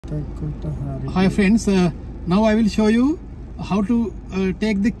Hi friends, now I will show you how to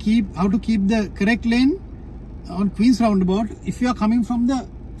keep the correct lane on Queen's roundabout if you are coming from the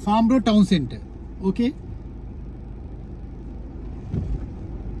Farnborough town centre. Okay.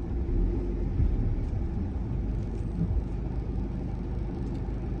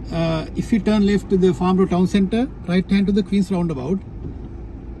 If you turn left to the Farnborough town centre, right hand to the Queen's roundabout.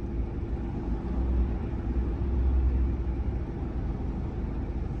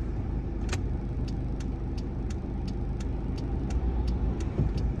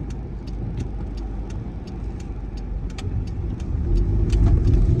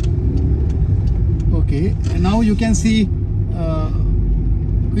 Okay, and now you can see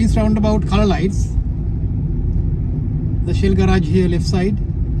Queen's roundabout color lights, the Shell garage here left side.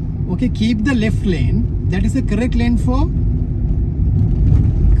 Okay, keep the left lane, that is the correct lane for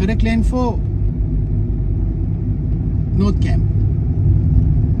North Camp.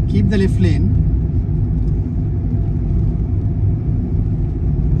 Keep the left lane.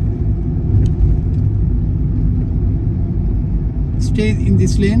 Stay in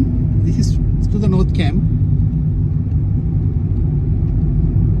this lane. This is to the North Camp.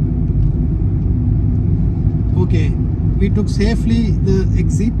 Okay, we took safely the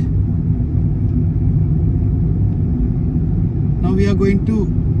exit. Now we are going to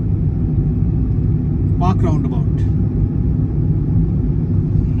park roundabout.